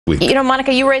You know,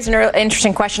 Monica, you raised an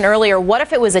interesting question earlier. What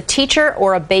if it was a teacher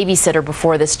or a babysitter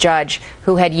before this judge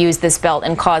who had used this belt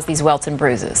and caused these welts and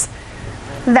bruises?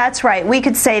 That's right. We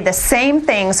could say the same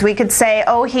things. We could say,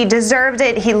 oh, he deserved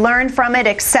it, he learned from it,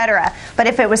 etc. But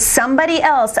if it was somebody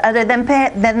else other than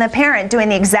the parent doing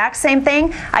the exact same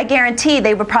thing, I guarantee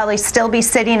they would probably still be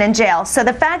sitting in jail. So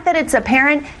the fact that it's a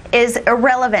parent is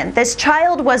irrelevant. This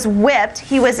child was whipped,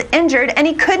 he was injured, and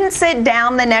he couldn't sit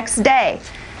down the next day.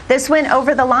 This went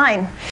over the line.